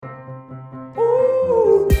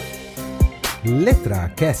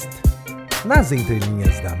LetraCast, nas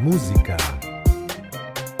entrelinhas da música.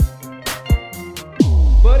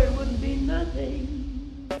 But it wouldn't be nothing.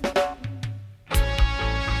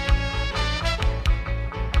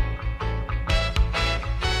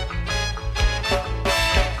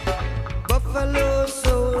 Buffalo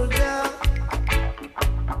soldier,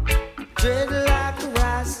 dread like a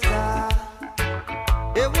rasta.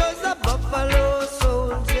 It was a buffalo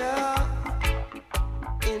soldier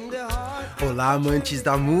in the heart. Olá, amantes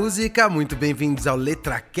da música, muito bem-vindos ao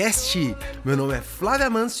LetraCast. Meu nome é Flávio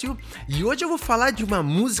Amâncio e hoje eu vou falar de uma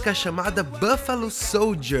música chamada Buffalo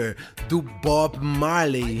Soldier, do Bob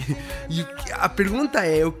Marley. E a pergunta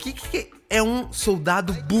é, o que é um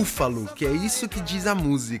soldado búfalo? Que é isso que diz a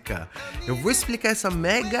música. Eu vou explicar essa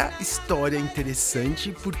mega história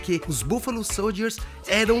interessante porque os Buffalo Soldiers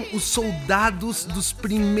eram os soldados dos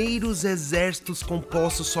primeiros exércitos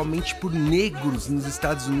compostos somente por negros nos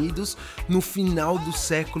Estados Unidos no final do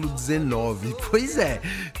século XIX. Pois é,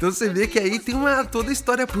 então você vê que aí tem toda a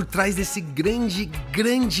história por trás desse grande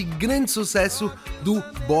sucesso do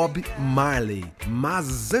Bob Marley.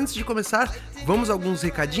 Mas antes de começar, vamos a alguns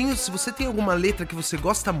recadinhos. Se você tem alguma letra que você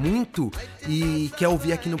gosta muito e quer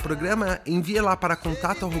ouvir aqui no programa, envia lá para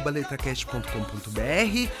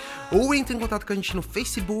contato@letracast.com.br ou entre em contato com a gente no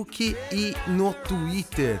Facebook e no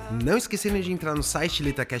Twitter. Não esquecendo de entrar no site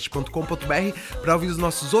letracast.com.br para ouvir os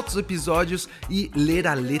nossos outros episódios e ler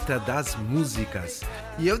a letra das músicas.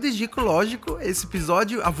 E eu dedico, lógico, esse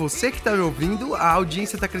episódio a você que está me ouvindo. A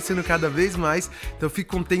audiência está crescendo cada vez mais, então eu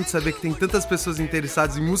fico contente de saber que tem tantas pessoas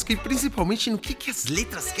interessadas em música e principalmente no que as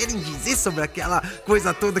letras querem dizer sobre aquela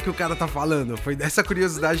coisa toda que o cara tá falando. Foi dessa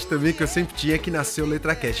curiosidade também que eu sempre tinha que nasceu o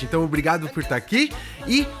LetraCast. Então obrigado por estar aqui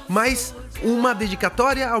e mais uma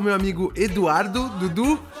dedicatória ao meu amigo Eduardo,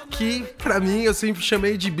 Dudu, que pra mim eu sempre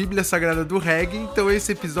chamei de Bíblia Sagrada do Reggae, então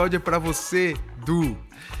esse episódio é pra você, Du.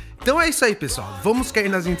 Então é isso aí, pessoal. Vamos cair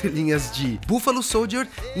nas entrelinhas de Buffalo Soldier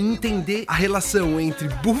e entender a relação entre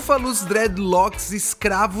búfalos, dreadlocks,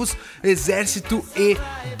 escravos, exército e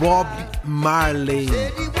Bob Marley.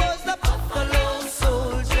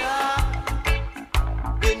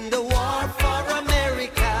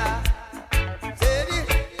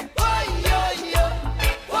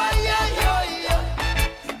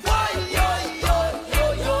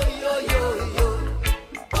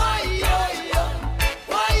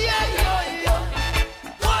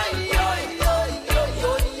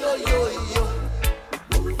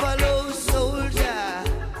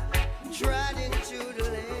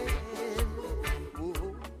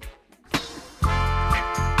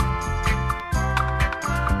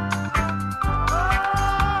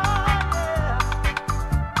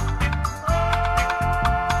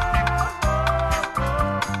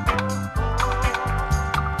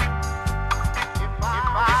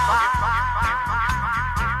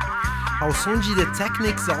 Ao som de The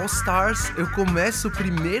Technics All Stars, eu começo o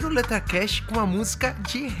primeiro LetraCast com uma música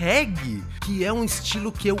de reggae, que é um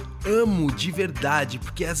estilo que eu amo de verdade,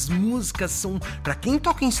 porque as músicas são... Pra quem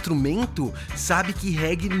toca instrumento, sabe que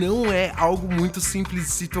reggae não é algo muito simples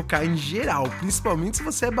de se tocar em geral, principalmente se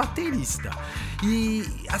você é baterista. E,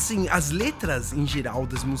 assim, as letras em geral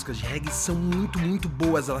das músicas de reggae são muito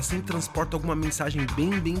boas, elas sempre transportam alguma mensagem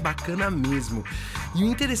bem bacana mesmo. E o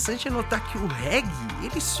interessante é notar que o reggae,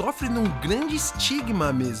 ele sofre num grande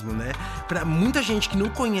estigma mesmo, né? Pra muita gente que não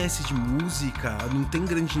conhece de música, não tem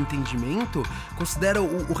grande entendimento, considera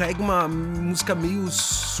o reggae uma música meio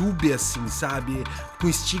sub, assim, sabe? Com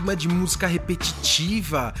estigma de música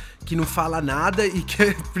repetitiva, que não fala nada e que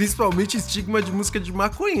é principalmente estigma de música de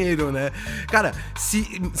maconheiro, né? Cara,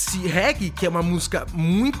 se reggae, que é uma música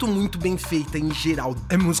muito bem feita em geral,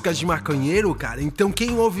 é música de maconheiro, cara, então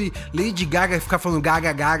quem ouve Lady Gaga ficar falando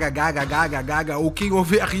gaga, ou quem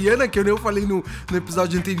ouve a Rihanna, que eu nem falei no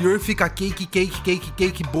episódio anterior, fica cake,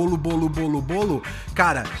 bolo,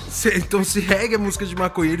 cara, então se reggae é música de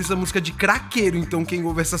maconheiro, isso é música de craqueiro, então quem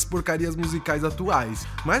ouve essas porcarias musicais atuais.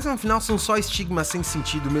 Mas no final são só estigmas sem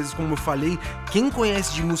sentido, mesmo como eu falei, quem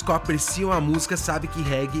conhece de música ou aprecia a música sabe que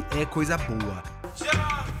reggae é coisa boa.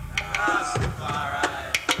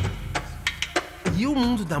 E o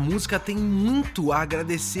mundo da música tem muito a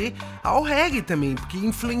agradecer ao reggae também, porque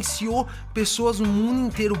influenciou pessoas no mundo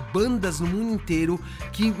inteiro, bandas no mundo inteiro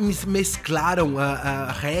que mesclaram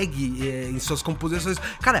a reggae em suas composições.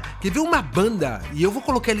 Cara, teve uma banda, e eu vou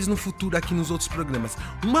colocar eles no futuro aqui nos outros programas,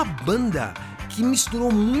 uma banda que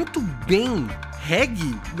misturou muito bem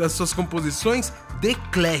reggae nas suas composições, The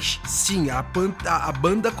Clash. Sim, a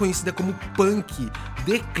banda conhecida como punk,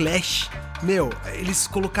 The Clash. Meu, eles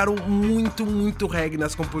colocaram muito reggae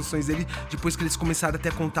nas composições dele depois que eles começaram a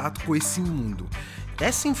ter contato com esse mundo.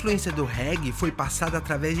 Essa influência do reggae foi passada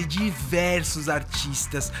através de diversos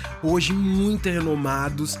artistas, hoje muito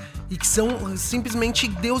renomados e que são simplesmente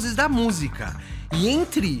deuses da música. E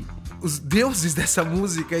entre os deuses dessa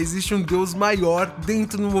música existe um deus maior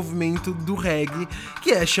dentro do movimento do reggae, que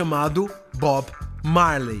é chamado Bob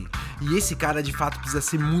Marley. E esse cara de fato precisa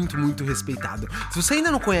ser muito, muito respeitado. Se você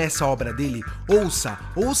ainda não conhece a obra dele, ouça,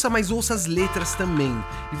 mas ouça as letras também.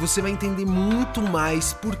 E você vai entender muito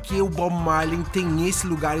mais porque o Bob Marley tem esse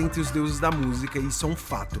lugar entre os deuses da música, e isso é um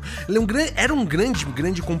fato. Ele era um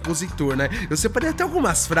grande compositor, né? Eu separei até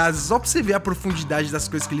algumas frases só pra você ver a profundidade das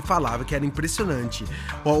coisas que ele falava, que era impressionante.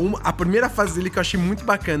 A primeira frase dele que eu achei muito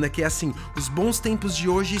bacana, que é assim: os bons tempos de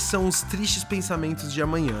hoje são os tristes pensamentos de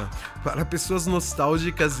amanhã. Para pessoas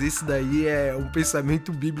nostálgicas, esse daí é um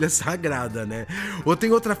pensamento bíblia sagrada, né? Ou tem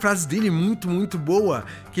outra frase dele muito, muito boa,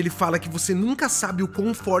 que ele fala que você nunca sabe o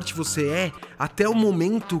quão forte você é até o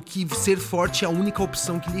momento que ser forte é a única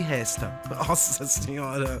opção que lhe resta. Nossa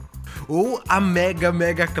senhora! Ou a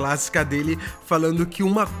mega clássica dele, falando que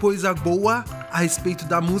uma coisa boa a respeito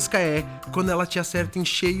da música é: quando ela te acerta em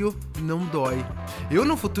cheio, não dói. Eu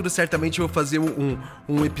no futuro certamente vou fazer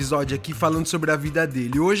um episódio aqui falando sobre a vida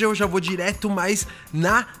dele. Hoje eu já vou direto mais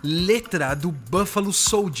na letra do Buffalo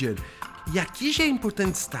Soldier. E aqui já é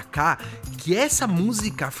importante destacar que essa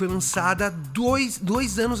música foi lançada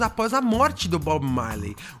dois anos após a morte do Bob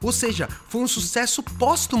Marley. Ou seja, foi um sucesso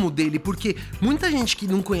póstumo dele, porque muita gente que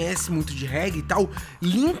não conhece muito de reggae e tal,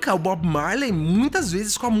 linka o Bob Marley muitas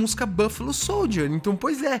vezes com a música Buffalo Soldier. Então,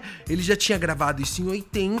 pois é, ele já tinha gravado isso em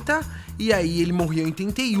 80, e aí ele morreu em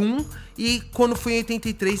 81, e quando foi em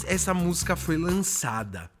 83, essa música foi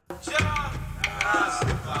lançada.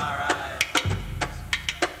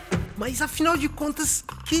 Mas afinal de contas,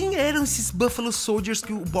 quem eram esses Buffalo Soldiers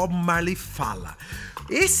que o Bob Marley fala?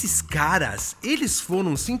 Esses caras, eles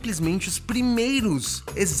foram simplesmente os primeiros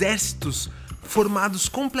exércitos formados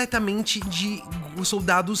completamente de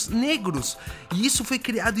soldados negros. E isso foi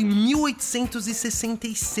criado em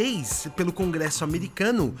 1866 pelo Congresso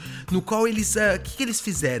americano, no qual eles, que eles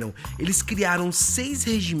fizeram? Eles criaram 6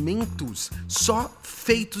 regimentos só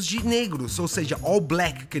feitos de negros, ou seja, all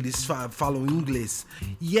black, que eles falam em inglês.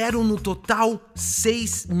 E eram no total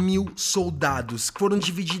 6.000 soldados, que foram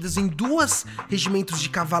divididos em 2 regimentos de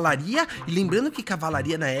cavalaria. E lembrando que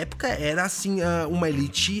cavalaria na época era assim, uma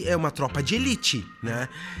elite, uma tropa de elite, né?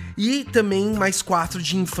 E também mais 4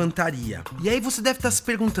 de infantaria. E aí você deve estar se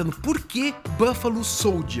perguntando, por que Buffalo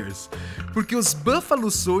Soldiers? Porque os Buffalo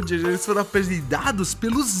Soldiers, eles foram apelidados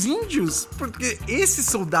pelos índios, porque esses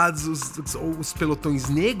soldados, os pelotões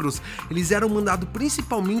negros, eles eram mandados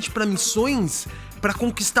principalmente para missões para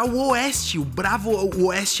conquistar o oeste, o bravo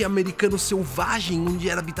oeste americano selvagem, onde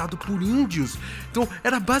era habitado por índios. Então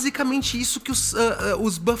era basicamente isso que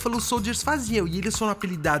os Buffalo Soldiers faziam, e eles foram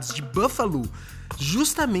apelidados de Buffalo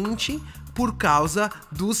justamente por causa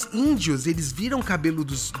dos índios. Eles viram o cabelo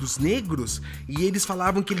dos negros e eles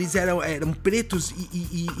falavam que eles eram pretos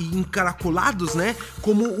e encaracolados, né?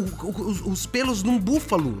 Como os pelos de um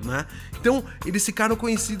búfalo, né? Então, eles ficaram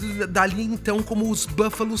conhecidos dali então como os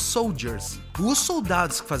Buffalo Soldiers. Os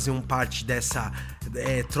soldados que faziam parte dessa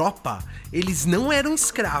tropa, eles não eram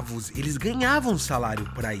escravos, eles ganhavam salário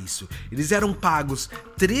para isso. Eles eram pagos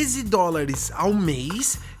 $13 ao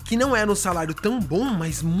mês, que não era um salário tão bom,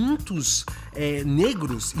 mas muitos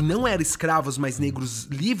negros, e não eram escravos, mas negros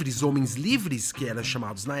livres, homens livres, que eram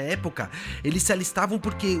chamados na época, eles se alistavam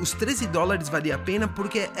porque os $13 valia a pena,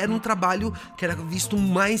 porque era um trabalho que era visto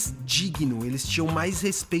mais digno, eles tinham mais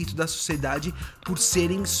respeito da sociedade por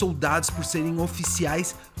serem soldados, por serem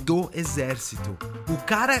oficiais do exército. O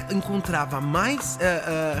cara encontrava mais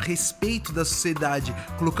respeito da sociedade,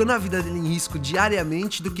 colocando a vida dele em risco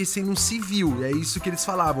diariamente, do que sendo um civil. É isso que eles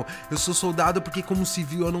falavam: eu sou soldado porque como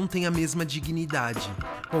civil eu não tenho a mesma dignidade.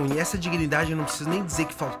 Bom, e essa dignidade eu não preciso nem dizer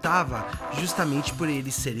que faltava, justamente por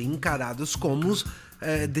eles serem encarados como os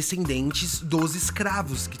descendentes dos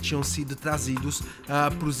escravos que tinham sido trazidos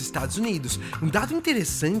para os Estados Unidos. Um dado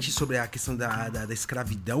interessante sobre a questão da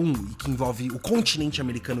escravidão, e que envolve o continente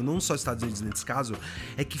americano, não só os Estados Unidos nesse caso,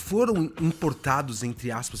 é que foram importados,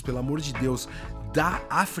 entre aspas, pelo amor de Deus, da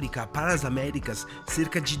África para as Américas,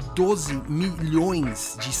 cerca de 12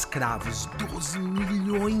 milhões de escravos. 12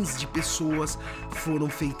 milhões de pessoas foram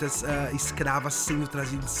feitas escravas, sendo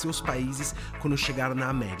trazidas de seus países quando chegaram na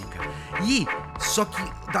América. E, só que,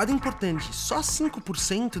 dado importante, só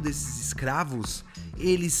 5% desses escravos,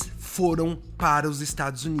 eles foram para os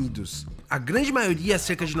Estados Unidos. A grande maioria,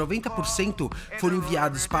 cerca de 90%, foram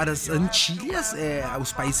enviados para as Antilhas,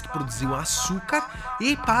 os países que produziam açúcar,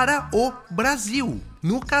 e para o Brasil.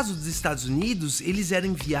 No caso dos Estados Unidos, eles eram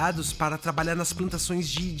enviados para trabalhar nas plantações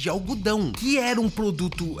de algodão, que era um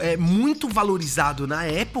produto muito valorizado na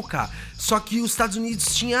época, só que os Estados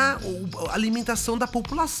Unidos tinha a alimentação da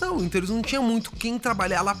população, então eles não tinham muito quem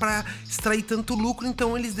trabalhar lá para extrair tanto lucro,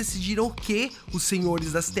 então eles decidiram que os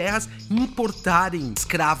senhores das terras importarem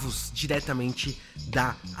escravos diretamente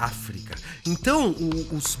da África. Então,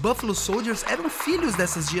 os Buffalo Soldiers eram filhos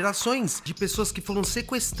dessas gerações de pessoas que foram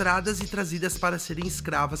sequestradas e trazidas para serem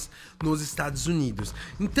escravas nos Estados Unidos.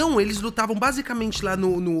 Então, eles lutavam basicamente lá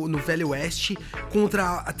no Velho Oeste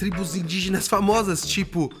contra tribos indígenas famosas,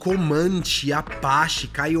 tipo Comanche, Apache,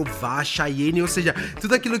 Kaiowá, Cheyenne, ou seja,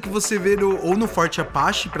 tudo aquilo que você vê ou no Forte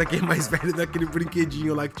Apache, para quem é mais velho daquele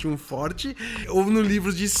brinquedinho lá que tinha um forte, ou no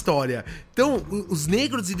livro de história. Então, os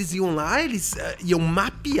negros, eles iam lá, eles iam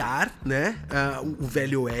mapear, né, o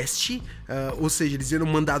Velho Oeste, ou seja, eles eram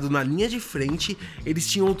mandados na linha de frente, eles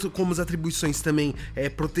tinham como as atribuições também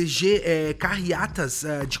proteger carreatas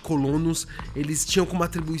de colonos, eles tinham como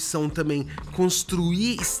atribuição também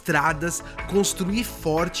construir estradas, construir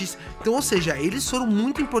fortes, então, ou seja, eles foram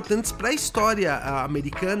muito importantes para a história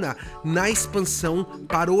americana na expansão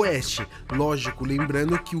para o Oeste. Lógico,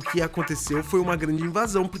 lembrando que o que aconteceu foi uma grande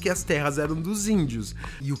invasão, porque as terras eram dos índios,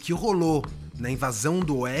 e o que rolou na invasão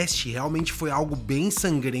do Oeste realmente foi algo bem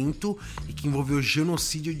sangrento e que envolveu o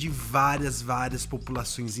genocídio de várias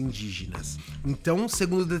populações indígenas. Então,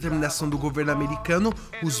 segundo determinação do governo americano,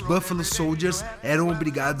 os Buffalo Soldiers eram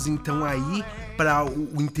obrigados então a ir para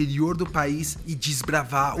o interior do país e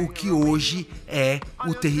desbravar o que hoje é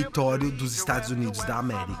o território dos Estados Unidos da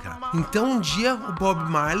América. Então, um dia, o Bob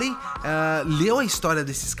Marley leu a história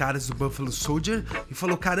desses caras do Buffalo Soldier e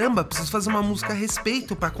falou: caramba, preciso fazer uma música a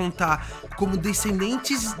respeito para contar como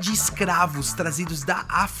descendentes de escravos trazidos da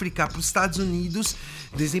África para os Estados Unidos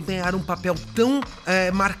desempenharam um papel tão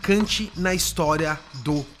marcante na história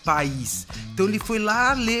do país. Então ele foi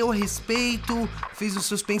lá, leu a respeito, fez os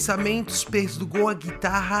seus pensamentos, pegou a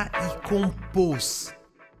guitarra e compôs.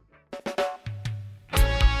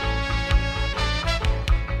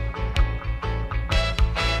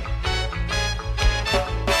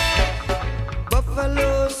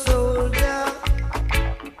 Buffalo soldier,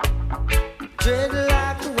 dread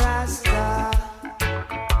like a Rasta.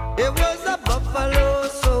 It was a buffalo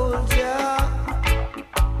soldier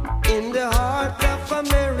in the heart of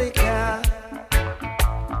America,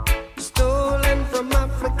 stolen from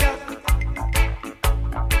Africa,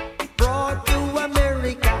 brought to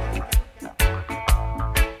America,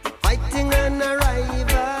 fighting an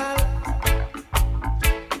arrival,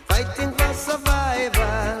 fighting for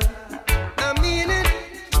survival. I mean it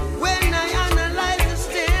when I analyze the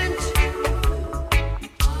stench.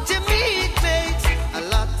 To me it makes a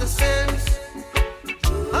lot of sense.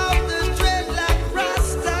 Of the dreadlock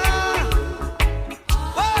Rasta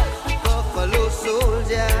was a buffalo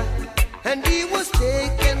soldier, and he was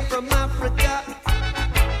taken from Africa,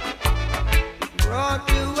 brought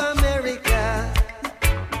to America,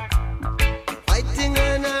 fighting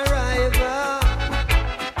an arrival,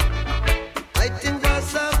 fighting for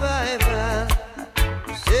survival.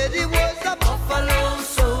 Said he was a buffalo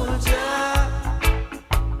soldier,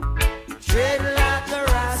 dread like a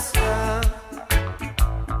Rasta.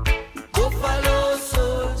 Buffalo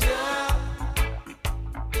soldier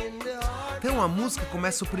in the heart. Então a música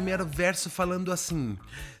começa o primeiro verso falando assim: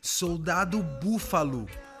 soldado búfalo,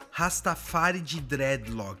 Rastafari de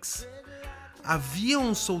dreadlocks. Havia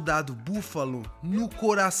um soldado búfalo no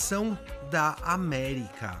coração da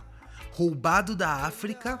América, roubado da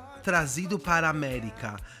África, trazido para a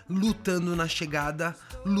América, lutando na chegada,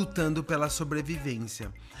 lutando pela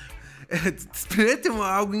sobrevivência. Primeiro tem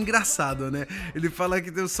algo engraçado, né? Ele fala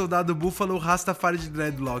que tem o soldado búfalo Rastafari de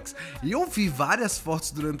dreadlocks. E eu vi várias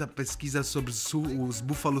fotos durante a pesquisa sobre os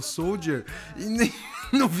Buffalo Soldier e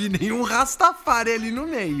não vi nenhum Rastafari ali no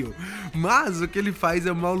meio. Mas o que ele faz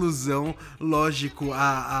é uma alusão, lógico,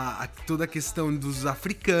 a toda a questão dos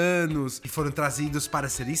africanos que foram trazidos para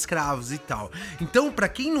serem escravos e tal. Então, pra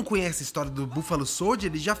quem não conhece a história do Buffalo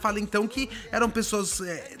Soldier, ele já fala então que eram pessoas,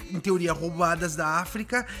 em teoria, roubadas da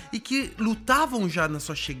África e que lutavam já na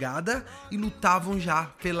sua chegada e lutavam já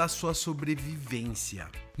pela sua sobrevivência.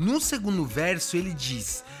 No segundo verso ele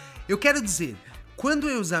diz: eu quero dizer, quando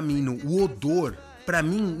eu examino o odor, pra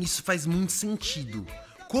mim isso faz muito sentido.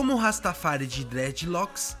 Como o Rastafari de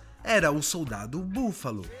dreadlocks era o soldado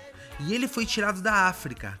búfalo. E ele foi tirado da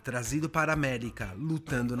África, trazido para a América,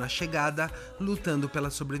 lutando na chegada, lutando pela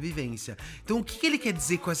sobrevivência. Então o que ele quer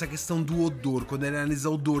dizer com essa questão do odor, quando ele analisa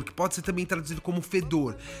o odor, que pode ser também traduzido como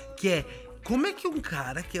fedor, que é como é que um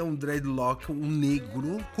cara que é um dreadlock, um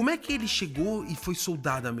negro, como é que ele chegou e foi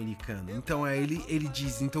soldado americano? Então ele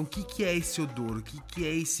diz, então o que é esse odor? O que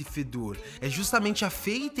é esse fedor? É justamente a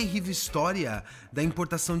feia e terrível história da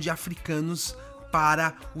importação de africanos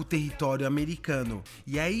para o território americano.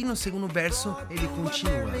 E aí no segundo verso ele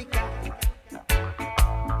continua.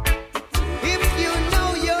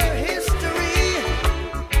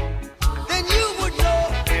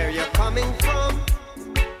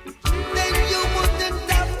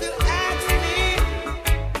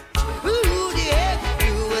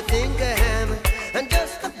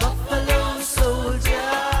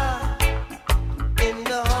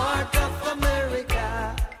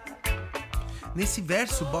 Nesse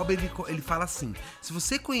verso, Bob ele fala assim: se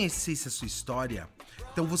você conhecesse a sua história,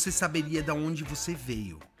 então você saberia de onde você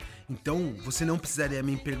veio. Então, você não precisaria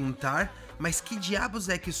me perguntar, mas que diabos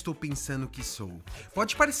é que estou pensando que sou?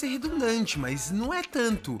 Pode parecer redundante, mas não é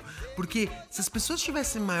tanto, porque se as pessoas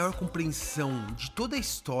tivessem maior compreensão de toda a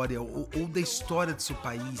história ou da história do seu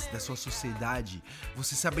país, da sua sociedade,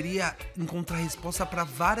 você saberia encontrar resposta para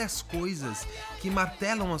várias coisas que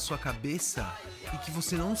martelam a sua cabeça e que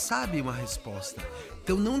você não sabe uma resposta.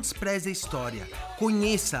 Então não despreze a história,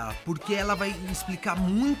 conheça-a, porque ela vai explicar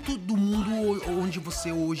muito do mundo onde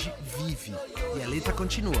você hoje vive. E a letra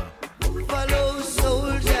continua. Buffalo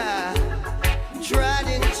soldier, trot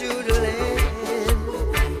into the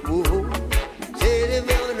land. Whoa, take him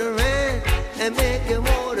on the ran and make him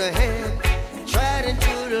hold a hand. Trot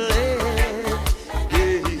into the land.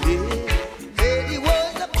 Yeah, yeah. Said he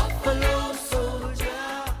was a buffalo soldier.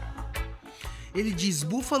 Ele diz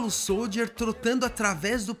Buffalo Soldier trotando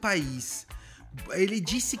através do país. Ele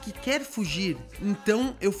disse que quer fugir,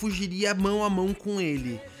 então eu fugiria mão a mão com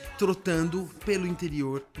ele, trotando pelo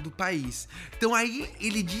interior do país. Então aí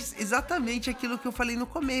ele diz exatamente aquilo que eu falei no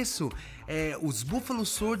começo. Os Buffalo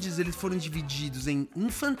Soldiers eles foram divididos em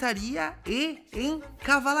infantaria e em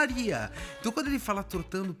cavalaria. Então quando ele fala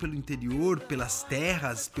trotando pelo interior, pelas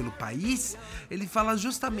terras, pelo país, ele fala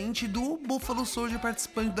justamente do Buffalo Soldier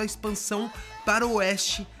participando da expansão para o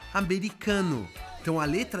oeste americano. Então a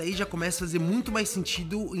letra aí já começa a fazer muito mais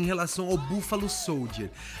sentido em relação ao Buffalo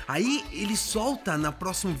Soldier. Aí ele solta no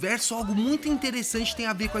próximo verso algo muito interessante que tem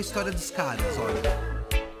a ver com a história dos caras, olha.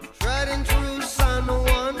 Riding through San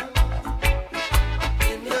Juan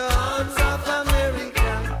in the arms of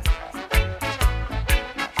America.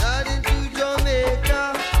 Riding to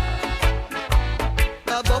Jamaica,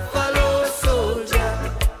 a Buffalo Soldier.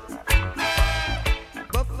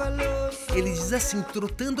 Buffalo Soldier. Ele diz assim,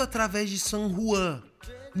 trotando através de San Juan,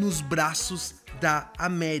 nos braços da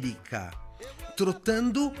América.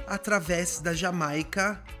 Trotando através da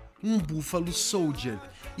Jamaica, um Buffalo Soldier.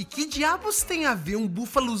 E que diabos tem a ver um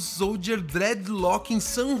Buffalo Soldier dreadlock em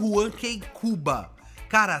San Juan, que é em Cuba?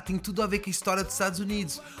 Cara, tem tudo a ver com a história dos Estados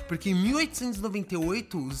Unidos, porque em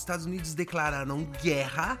 1898 os Estados Unidos declararam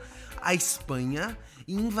guerra à Espanha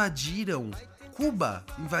e invadiram Cuba,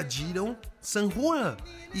 invadiram San Juan.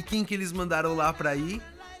 E quem que eles mandaram lá pra ir?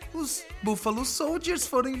 Os Buffalo Soldiers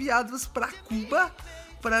foram enviados pra Cuba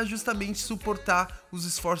para justamente suportar os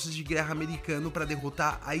esforços de guerra americano para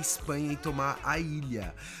derrotar a Espanha e tomar a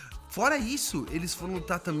ilha. Fora isso, eles foram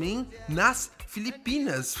lutar também nas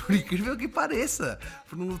Filipinas, por incrível que pareça.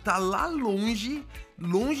 Foram lutar lá longe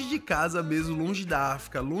de casa mesmo, longe da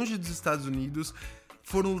África, longe dos Estados Unidos.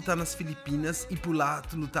 Foram lutar nas Filipinas e por lá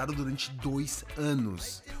lutaram durante 2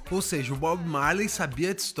 anos. Ou seja, o Bob Marley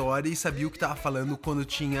sabia de história e sabia o que estava falando quando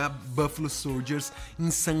tinha Buffalo Soldiers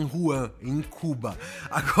em San Juan, em Cuba.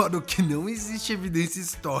 Agora, o que não existe evidência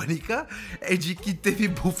histórica é de que teve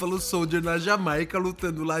Buffalo Soldier na Jamaica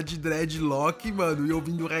lutando lá de dreadlock, mano, e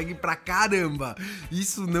ouvindo reggae pra caramba.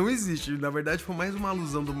 Isso não existe. Na verdade, foi mais uma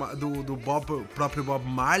alusão do próprio Bob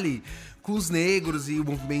Marley com os negros e o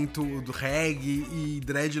movimento do reggae e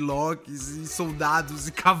dreadlocks e soldados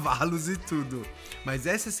e cavalos e tudo. Mas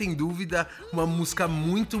essa é sem dúvida uma música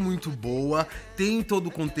muito, muito boa. Tem todo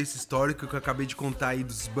o contexto histórico que eu acabei de contar aí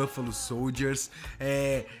dos Buffalo Soldiers.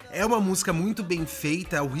 É uma música muito bem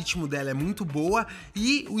feita, o ritmo dela é muito boa.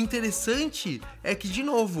 E o interessante é que, de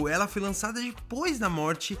novo, ela foi lançada depois da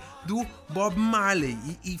morte do Bob Marley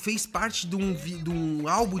e fez parte de um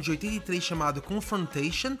álbum de 83 chamado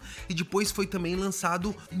Confrontation, e depois foi também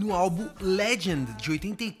lançado no álbum Legend de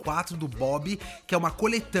 84 do Bob, que é uma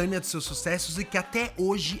coletânea dos seus sucessos e que até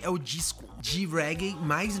hoje é o disco de reggae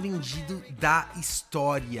mais vendido da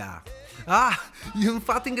história. Ah, e um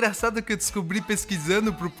fato engraçado que eu descobri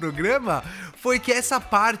pesquisando pro programa foi que essa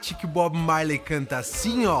parte que o Bob Marley canta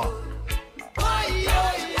assim, ó,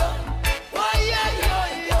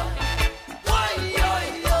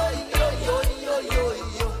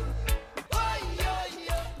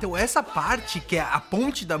 Então essa parte, que é a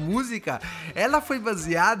ponte da música, ela foi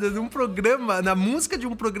baseada num programa, na música de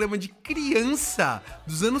um programa de criança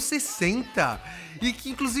dos anos 60, e que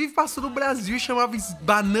inclusive passou no Brasil, chamava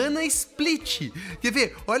Banana Split. Quer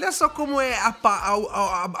ver? Olha só como é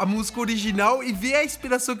a música original e vê a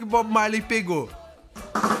inspiração que o Bob Marley pegou.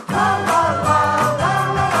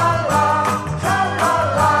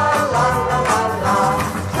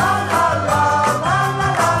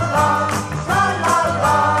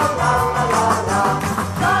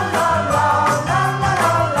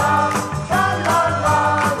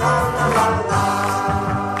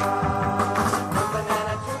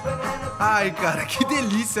 Ai, cara, que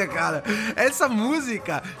delícia, cara. Essa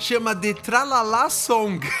música chama The Tralala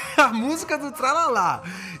Song, a música do Tralala.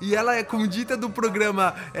 E ela é como dita do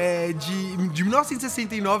programa de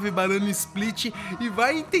 1969, Banana Split. E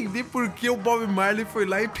vai entender por que o Bob Marley foi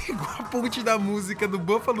lá e pegou a ponte da música do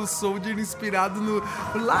Buffalo Soldier inspirado no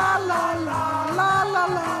lá, lá, lá, lá, lá,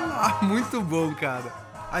 lá, lá. Muito bom, cara.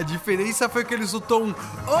 A diferença foi que ele soltou um oi,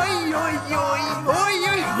 oi, oi, oi,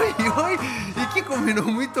 oi, oi, oi, e que combinou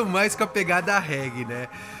muito mais com a pegada reggae, né?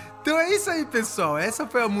 Então é isso aí, pessoal. Essa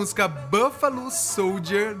foi a música Buffalo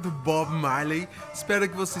Soldier, do Bob Marley. Espero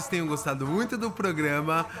que vocês tenham gostado muito do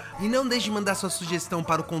programa. E não deixe de mandar sua sugestão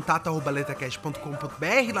para o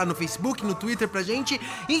contato@letracast.com.br, lá no Facebook, no Twitter pra gente.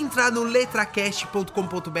 E entrar no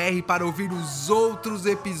letracast.com.br para ouvir os outros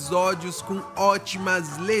episódios com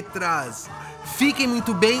ótimas letras. Fiquem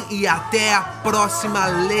muito bem e até a próxima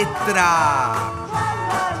letra!